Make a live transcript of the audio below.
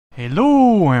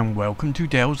Hello and welcome to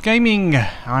Dell's Gaming.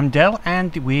 I'm Dell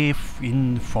and we're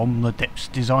from the Depths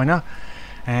Designer,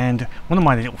 and one of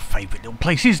my favourite little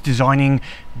places designing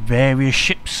various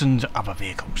ships and other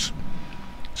vehicles.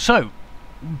 So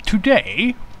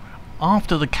today,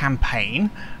 after the campaign,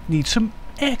 need some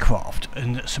aircraft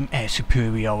and some air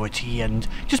superiority and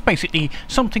just basically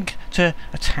something to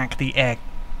attack the air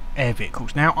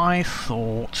vehicles. Now I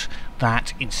thought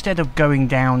that instead of going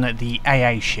down the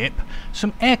AA ship,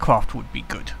 some aircraft would be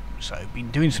good. So I've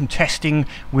been doing some testing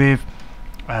with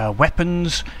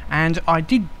weapons, and I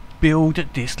did build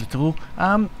this little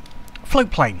float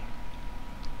plane.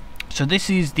 So this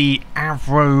is the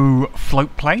Avro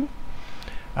float plane.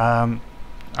 I'm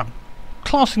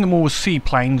classing them all as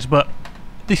seaplanes, but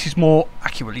this is more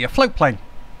accurately a float plane.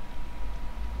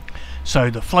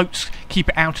 So the floats keep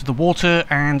it out of the water,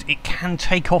 and it can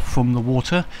take off from the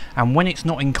water, and when it's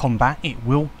not in combat it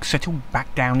will settle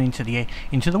back down into the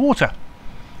water.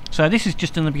 So this is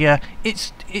just going to be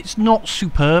it's not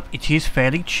superb, it is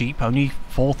fairly cheap, only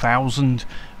 4,000,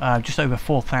 just over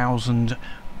 4,000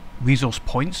 resource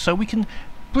points, so we can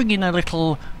bring in a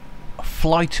little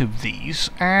flight of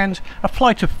these, and a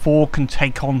flight of 4 can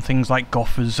take on things like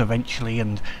gophers eventually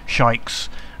and shikes.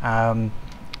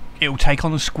 It will take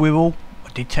on a squirrel. I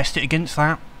did test it against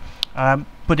that,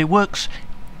 but it works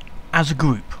as a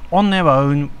group on their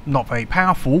own, not very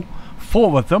powerful,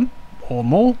 4 of them or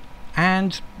more,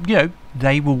 and you know,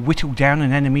 they will whittle down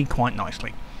an enemy quite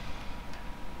nicely.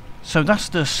 So that's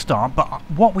the start, but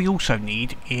what we also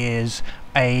need is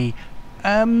a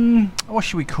what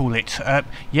should we call it?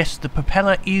 Yes, the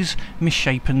propeller is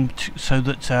misshapen so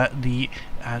that the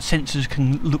sensors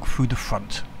can look through the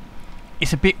front.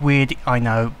 It's a bit weird, I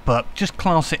know, but just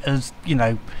class it as, you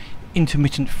know,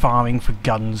 intermittent firing for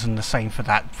guns, and the same for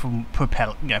that from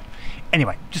propeller. You know,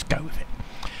 anyway, just go with it.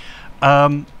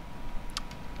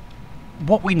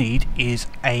 What we need is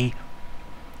a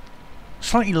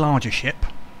slightly larger ship,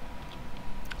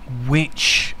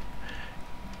 which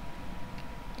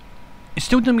is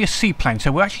still going to be a seaplane.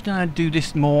 So we're actually going to do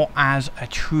this more as a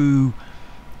true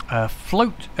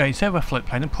float, instead of a float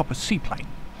plane, a proper seaplane.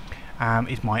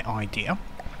 Is my idea,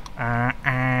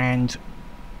 and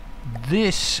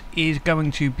this is going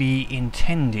to be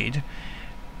intended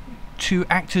to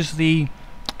act as the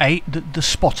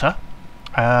spotter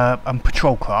and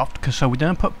patrol craft, because so we're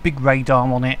going to put big radar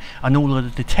on it and all of the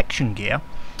detection gear,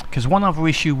 because one other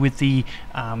issue with the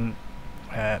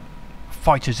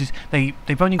fighters is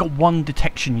they've only got one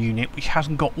detection unit which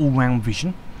hasn't got all-round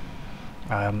vision.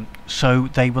 So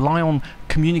they rely on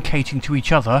communicating to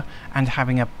each other and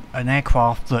having an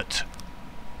aircraft that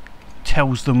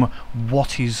tells them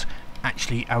what is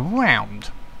actually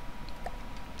around.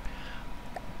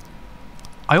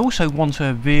 I also want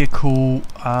a vehicle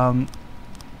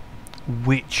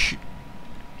which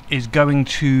is going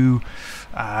to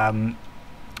have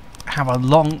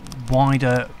a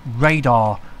wider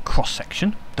radar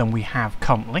cross-section than we have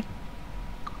currently.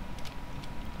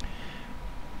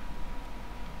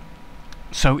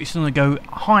 So it's going to go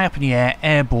high up in the air,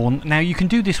 airborne. Now you can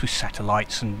do this with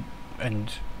satellites and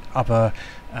other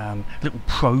little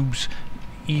probes,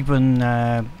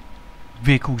 even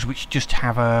vehicles which just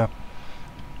have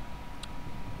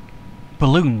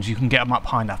balloons. You can get them up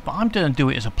high enough, but I'm going to do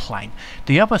it as a plane.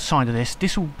 The other side of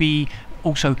this will be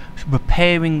also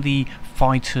repairing the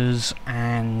fighters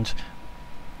and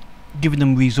giving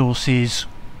them resources,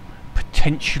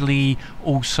 potentially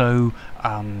also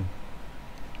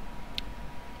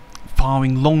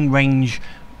firing long-range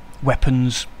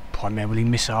weapons, primarily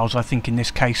missiles I think in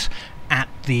this case, at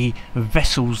the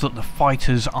vessels that the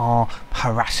fighters are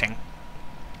harassing.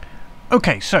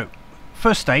 Okay, so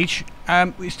first stage,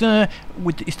 it's gonna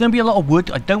be a lot of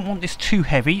wood. I don't want this too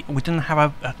heavy. We're gonna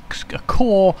have a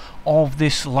core of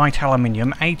this light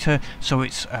aluminium, so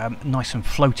it's nice and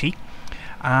floaty,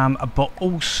 but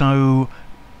also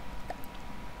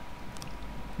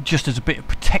just as a bit of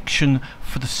protection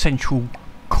for the central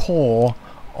core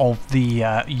of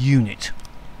the unit.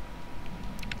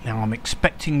 Now I'm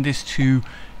expecting this to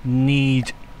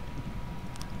need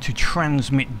to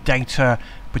transmit data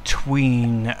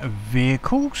between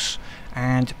vehicles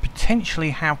and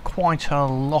potentially have quite a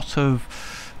lot of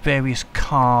various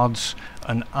cards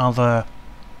and other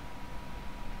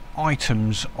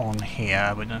items on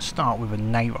here. We're going to start with a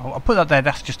name. I'll put that there.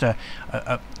 That's just a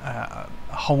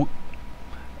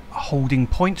holding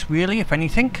point, really, if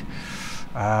anything.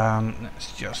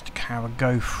 Let's just have a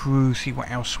go through, see what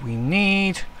else we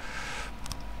need.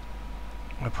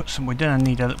 We'll put some. We're gonna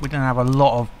have a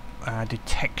lot of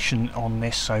detection on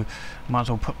this, so might as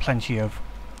well put plenty of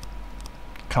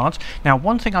cards. Now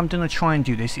one thing I'm going to try and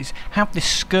do this is have this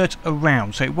skirt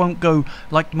around, so it won't go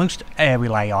like most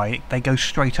aerial AI, they go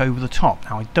straight over the top.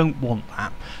 Now I don't want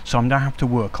that, so I'm going to have to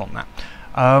work on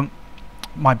that.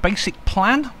 My basic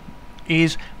plan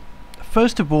is,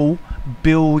 first of all,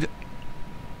 build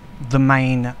the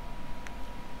main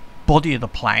body of the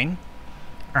plane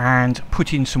and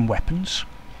put in some weapons,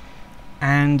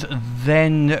 and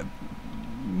then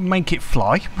make it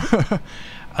fly.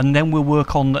 And then we'll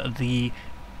work on the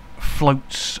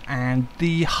floats and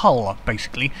the hull,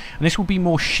 basically, and this will be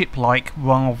more ship-like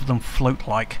rather than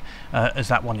float-like as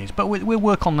that one is, but we'll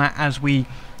work on that as we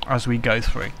go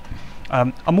through.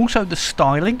 I'm also, the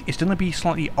styling is going to be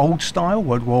slightly old style,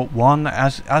 World War One,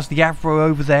 as the Avro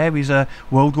over there is a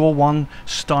World War One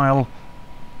style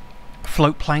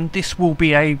float plane. This will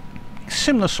be a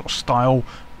similar sort of style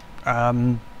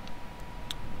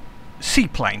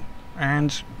seaplane,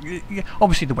 and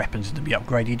obviously the weapons are going to be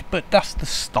upgraded, but that's the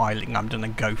styling I'm going to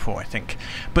go for, I think.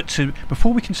 But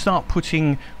before we can start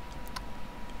putting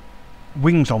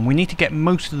wings on, we need to get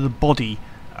most of the body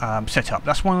set up.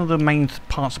 That's one of the main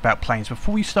parts about planes.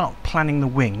 Before you start planning the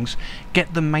wings,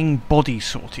 get the main body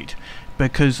sorted,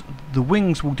 because the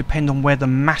wings will depend on where the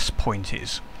mass point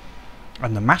is,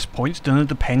 and the mass point's going to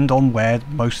depend on where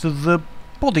most of the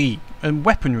body and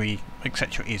weaponry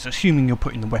etc. is, assuming you're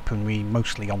putting the weaponry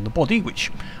mostly on the body,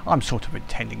 which I'm sort of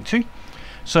intending to.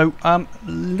 So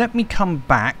let me come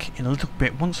back in a little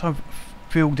bit once I've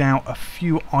filled out a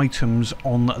few items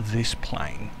on this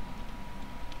plane.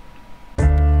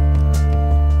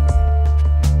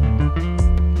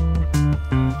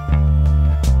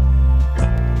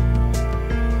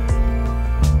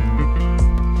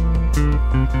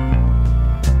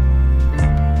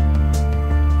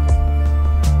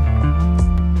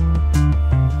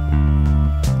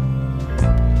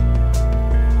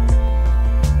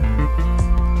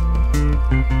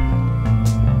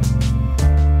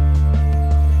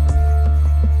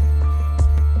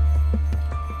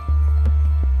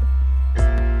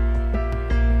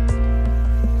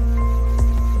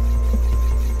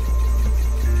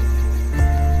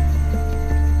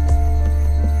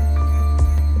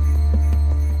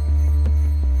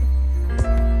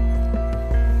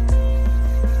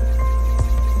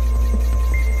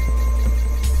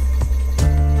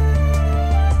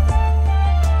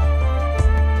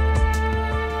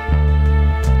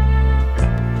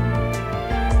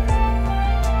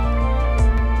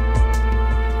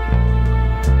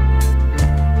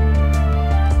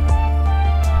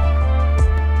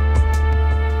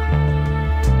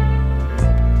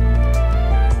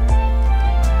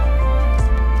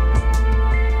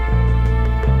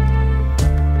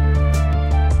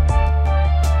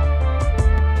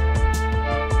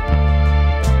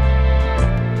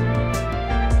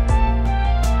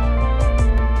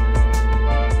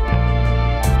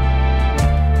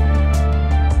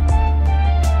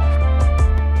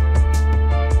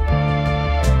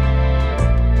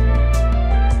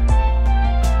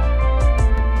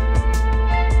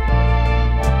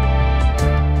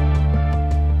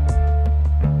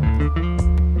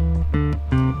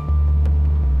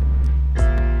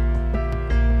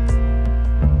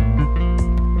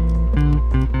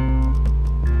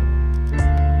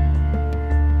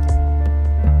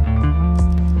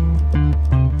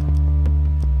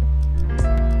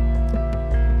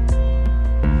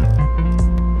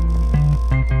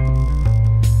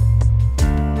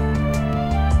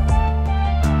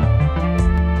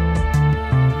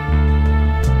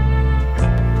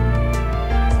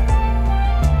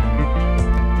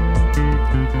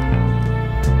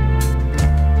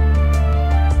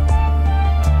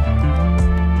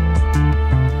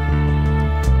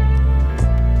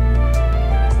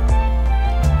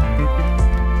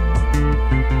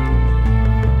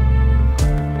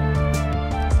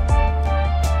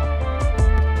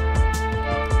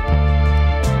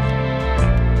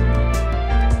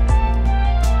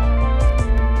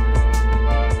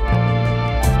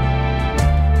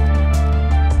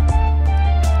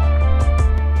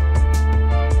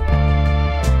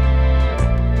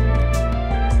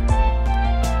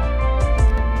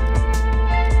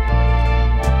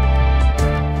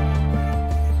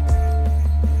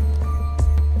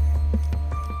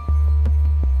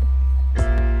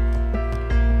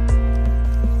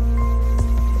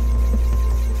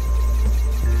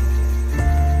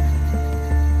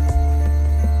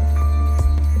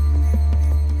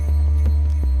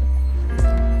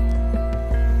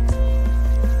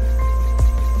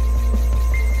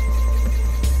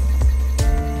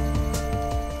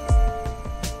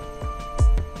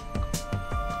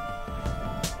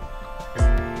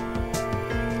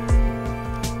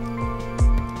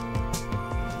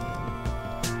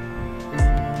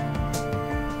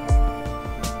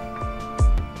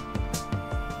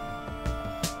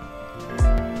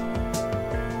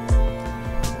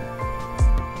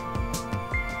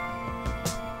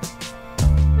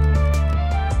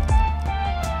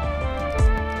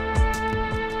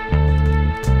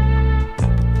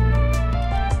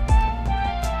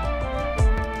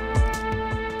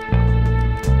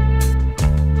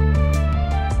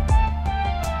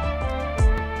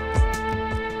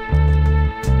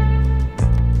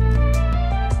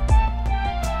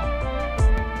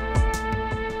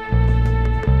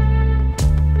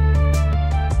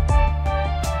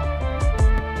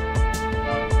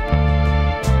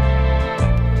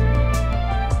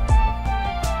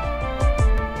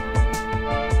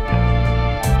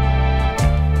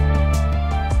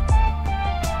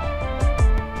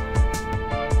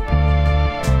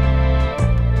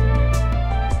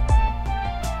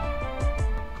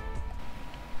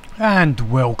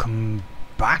 And welcome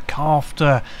back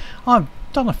after I've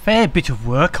done a fair bit of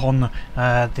work on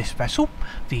this vessel,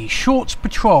 the Shorts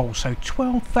Patrol. So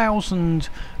 12,000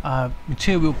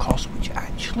 material cost, which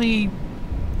actually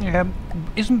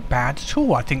isn't bad at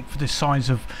all, I think, for this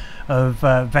size of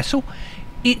vessel.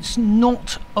 It's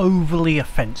not overly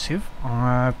offensive,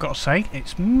 I've got to say.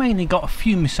 It's mainly got a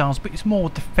few missiles, but it's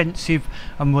more defensive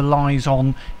and relies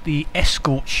on the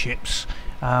escort ships.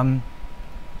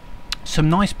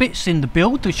 Some nice bits in the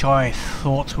build which I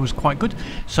thought was quite good.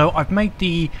 So I've made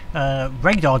the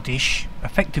radar dish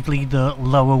effectively the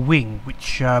lower wing,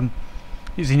 which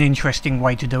is an interesting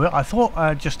way to do it. I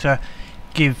thought just to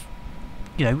give,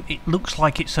 you know, it looks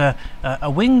like it's a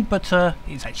wing, but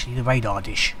it's actually the radar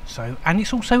dish. So, and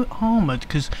it's also armoured,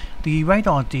 because the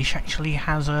radar dish actually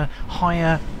has a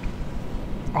higher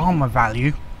armour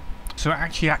value, so it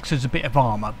actually acts as a bit of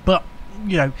armour. But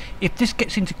you know, if this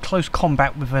gets into close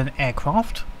combat with an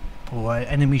aircraft or an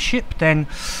enemy ship, then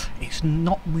it's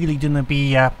not really going to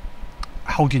be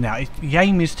holding out. The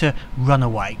aim is to run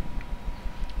away,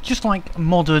 just like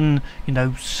modern, you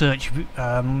know, search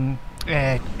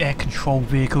air control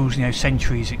vehicles, you know,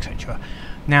 sentries, etc.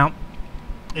 Now,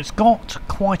 it's got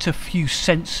quite a few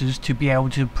sensors to be able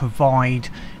to provide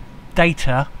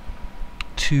data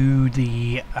to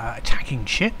the attacking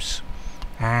ships.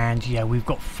 And yeah, we've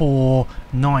got 4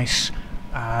 nice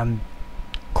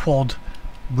quad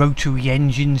rotary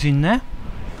engines in there.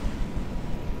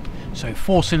 So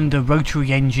 4-cylinder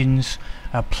rotary engines,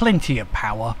 plenty of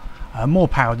power, more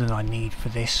power than I need for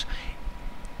this.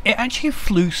 It actually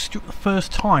flew the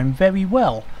first time very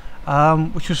well,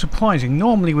 which was surprising.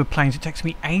 Normally with planes it takes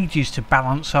me ages to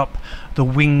balance up the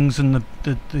wings and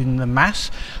the mass,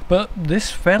 but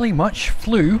this fairly much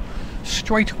flew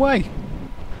straight away.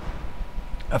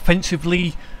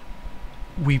 Offensively,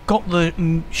 we've got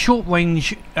the short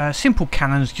range simple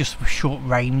cannons just for short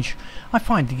range. I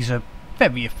find these are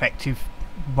very effective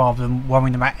rather than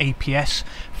worrying about APS.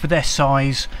 For their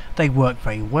size, they work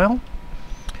very well.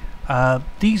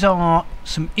 These are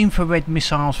some infrared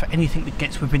missiles for anything that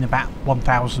gets within about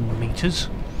 1,000 meters.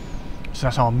 So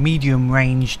that's our medium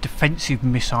range defensive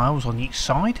missiles on each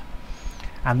side,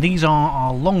 and these are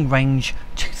our long range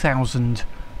 2,000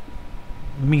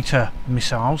 meter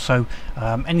missiles. So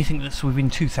anything that's within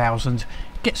 2,000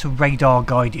 gets a radar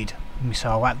guided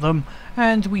missile at them.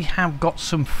 And we have got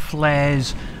some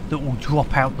flares that will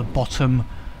drop out the bottom,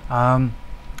 and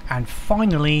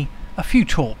finally a few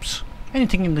torps.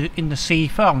 Anything in the sea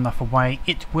far enough away,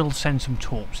 it will send some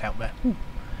torps out there. Ooh,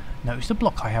 notice the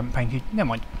block I haven't painted. Never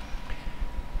mind.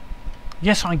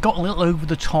 Yes, I got a little over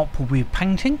the top with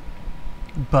painting,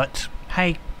 but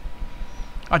hey,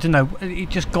 I don't know, it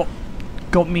just got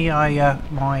me.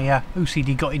 My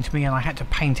OCD got into me and I had to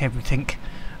paint everything,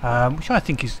 which I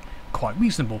think is quite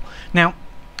reasonable. Now,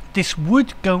 this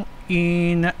would go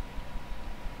in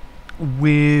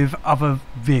with other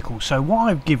vehicles. So what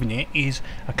I've given it is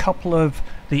a couple of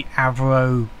the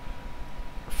Avro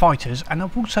fighters, and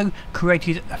I've also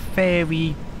created a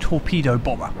fairy torpedo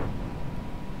bomber.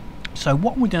 So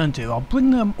what we're going to do, I'll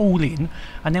bring them all in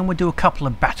and then we'll do a couple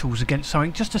of battles against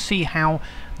something just to see how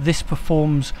this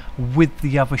performs with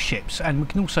the other ships. And we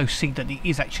can also see that it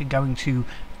is actually going to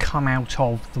come out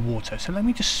of the water. So let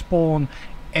me just spawn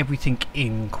everything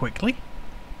in quickly.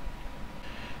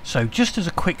 So just as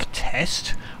a quick test,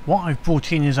 what I've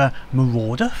brought in is a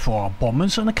Marauder for our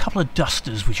bombers and a couple of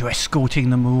Dusters which are escorting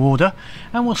the Marauder,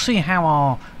 and we'll see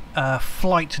how our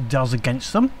flight does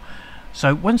against them.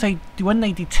 So when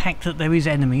they detect that there is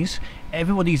enemies,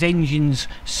 everybody's engines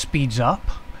speeds up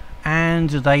and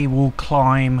they will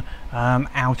climb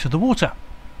out of the water.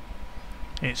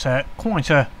 It's quite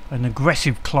an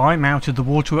aggressive climb out of the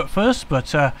water at first,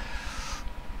 but I'm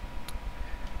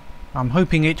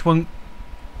hoping it won't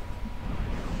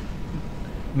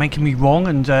make me wrong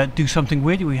and do something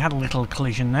weird. We had a little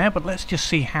collision there, but let's just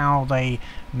see how they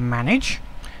manage.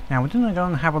 Now we're going to go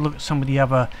and have a look at some of the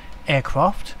other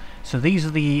aircraft. So these are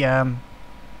the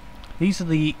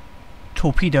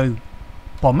torpedo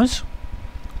bombers,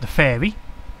 the fairy.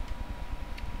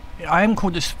 I haven't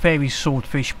called this fairy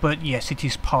swordfish, but yes, it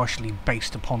is partially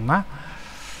based upon that.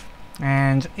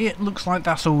 And it looks like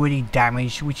that's already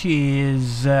damaged, which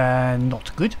is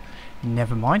not good.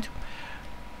 Never mind.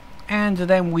 And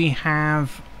then we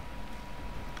have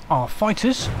our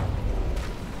fighters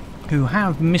who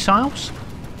have missiles.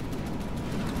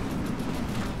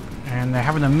 And they're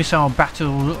having a missile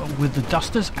battle with the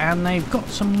Dusters, and they've got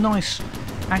some nice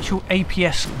actual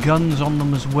APS guns on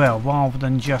them as well, rather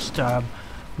than just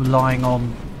relying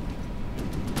on...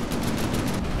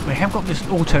 They have got this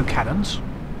auto cannons,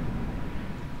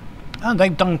 and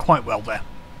they've done quite well there.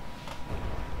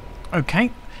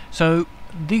 Okay, so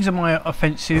these are my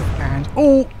offensive, and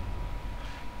oh,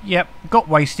 yep, got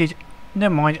wasted.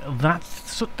 Never mind, that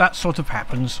sort of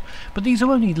happens. But these are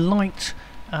only light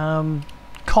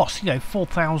costs,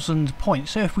 4,000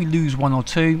 points. So if we lose one or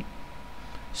two,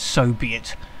 so be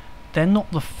it. They're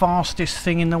not the fastest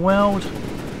thing in the world.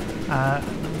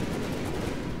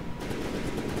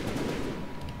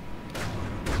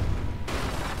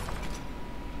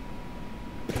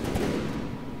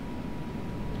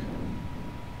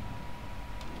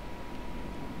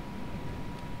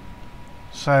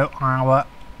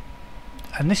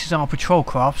 And this is our patrol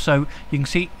craft, so you can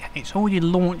see it's already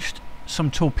launched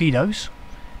some torpedoes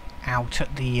out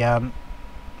at the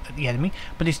enemy,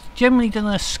 but it's generally done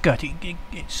a skirt.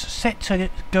 It's set to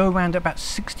go around about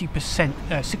 60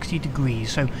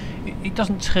 degrees, so it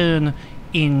doesn't turn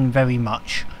in very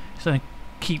much. It's going to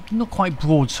keep not quite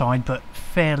broadside, but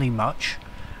fairly much.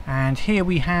 And here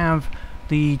we have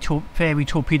the fairy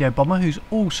torpedo bomber, who's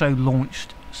also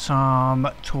launched some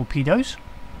torpedoes.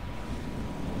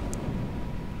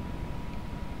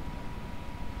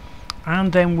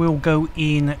 And then we'll go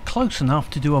in close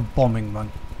enough to do a bombing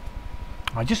run.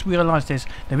 I just realised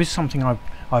there is something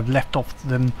I've left off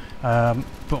them,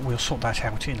 but we'll sort that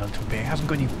out in a little bit. It hasn't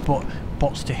got any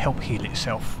bots to help heal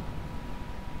itself.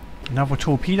 Another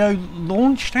torpedo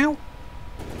launched out,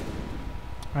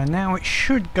 and now it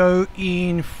should go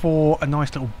in for a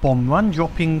nice little bomb run,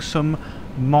 dropping some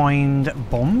mined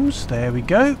bombs. There we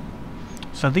go.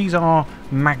 So these are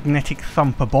magnetic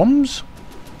thumper bombs.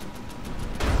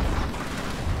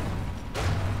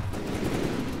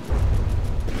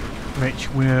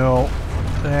 Which will,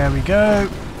 there we go,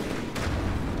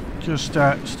 just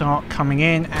start coming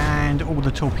in, and all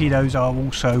the torpedoes are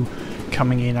also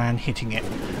coming in and hitting it.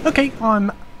 Okay,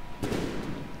 I'm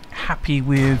happy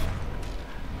with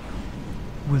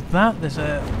that.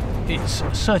 It's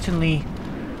certainly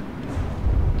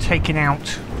taken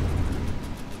out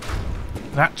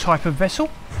that type of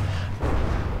vessel.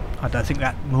 I don't think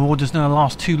that Marauder's going to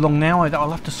last too long now. I'll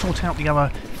have to sort out the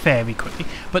other fairly quickly.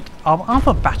 But our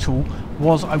other battle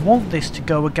was, I want this to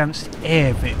go against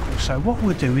air vehicles. So what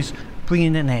we'll do is bring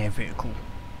in an air vehicle.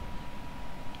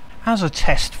 As a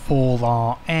test for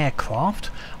our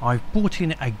aircraft, I've brought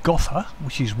in a Gotha,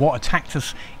 which is what attacked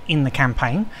us in the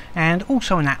campaign, and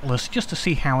also an Atlas, just to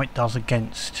see how it does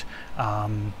against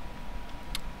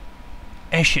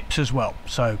airships as well.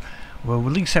 So we'll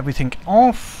release everything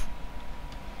off,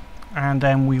 and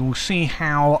then we will see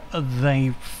how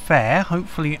they fare.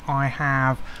 Hopefully I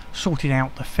have sorted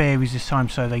out the fairies this time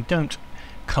so they don't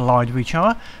collide with each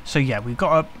other. So yeah, we've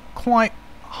got a quite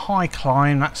high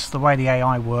climb. That's the way the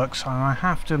AI works, and I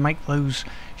have to make those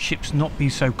ships not be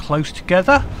so close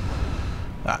together.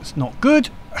 That's not good.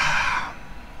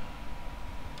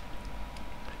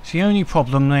 It's the only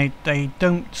problem. They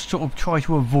don't sort of try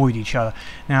to avoid each other.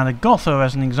 Now the Gotha,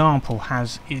 as an example,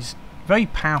 is very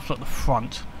powerful at the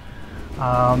front.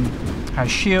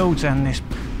 Has shields and this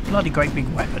bloody great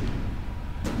big weapon.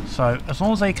 So as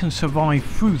long as they can survive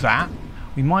through that,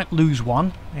 we might lose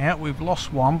one. Yeah, we've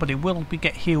lost one, but it will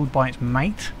get healed by its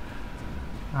mate.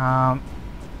 Got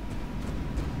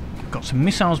some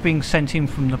missiles being sent in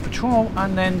from the patrol,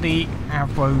 and then the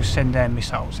Avros send their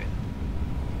missiles in.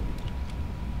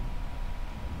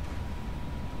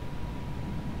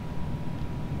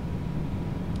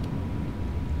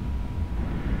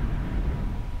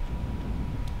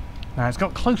 Now it's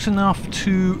got close enough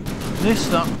to this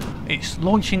that it's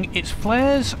launching its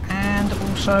flares, and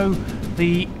also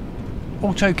the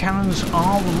autocannons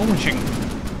are launching.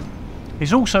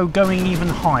 It's also going even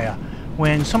higher.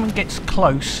 When someone gets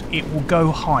close, it will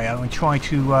go higher and try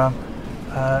to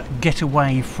get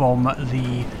away from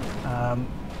the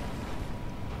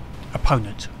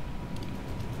opponent.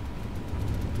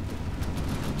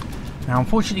 Now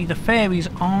unfortunately the fairies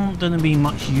aren't going to be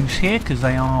much use here because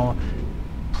they are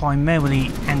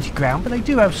primarily anti-ground, but they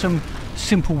do have some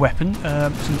simple weapon,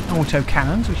 some auto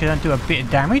cannons which do a bit of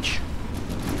damage.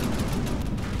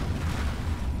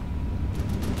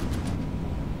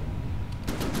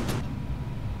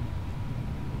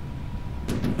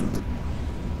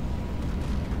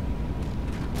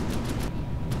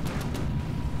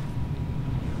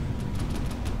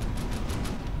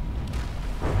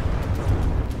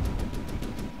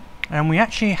 And we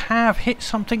actually have hit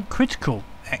something critical.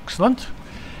 Excellent.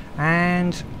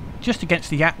 And just against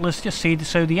the Atlas, just see,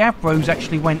 so the Avros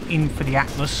actually went in for the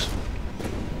Atlas.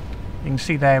 You can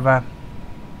see they've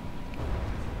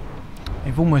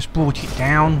almost brought it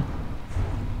down.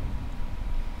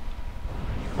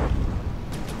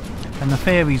 And the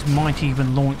fairies might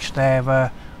even launch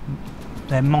their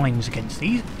mines against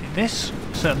this.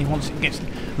 certainly once it gets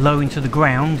low into the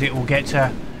ground, it will get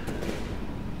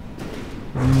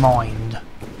mined.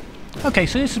 Okay,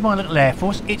 so this is my little Air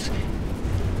Force. It's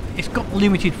got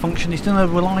limited function. It's going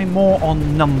to rely more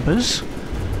on numbers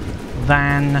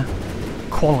than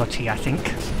quality, I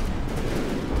think.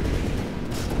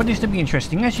 But it's going to be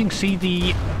interesting. As you can see,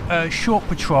 the short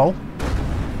patrol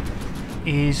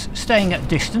is staying at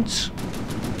distance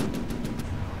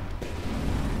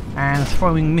and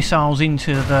throwing missiles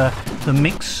into the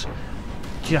mix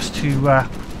just to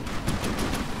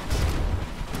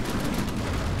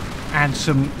add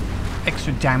some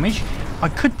extra damage. I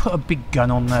could put a big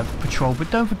gun on the patrol, but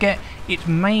don't forget its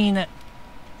main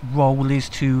role is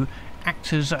to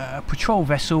act as a patrol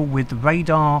vessel with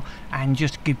radar and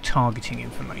just give targeting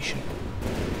information.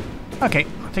 Okay,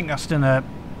 I think that's gonna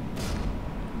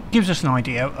gives us an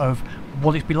idea of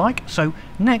what it'd be like. So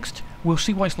next we'll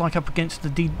see what it's like up against the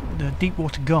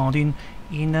Deepwater Guard in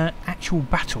actual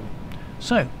battle.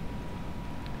 So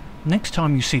next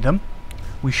time you see them,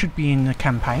 we should be in the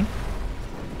campaign.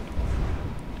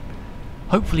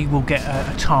 Hopefully we'll get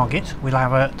a target. We'll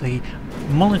have the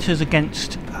monitors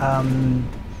against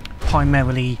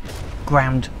primarily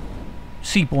ground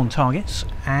seaborne targets,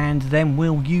 and then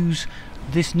we'll use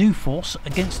this new force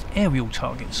against aerial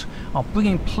targets. I'll bring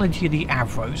in plenty of the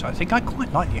Avros. I think I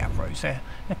quite like the Avros. They're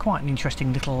quite an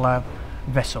interesting little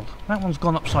vessel. That one's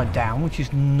gone upside down, which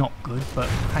is not good, but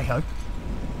hey ho.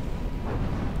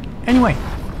 Anyway,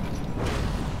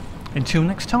 until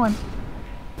next time,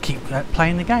 keep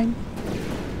playing the game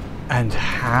and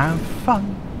have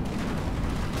fun.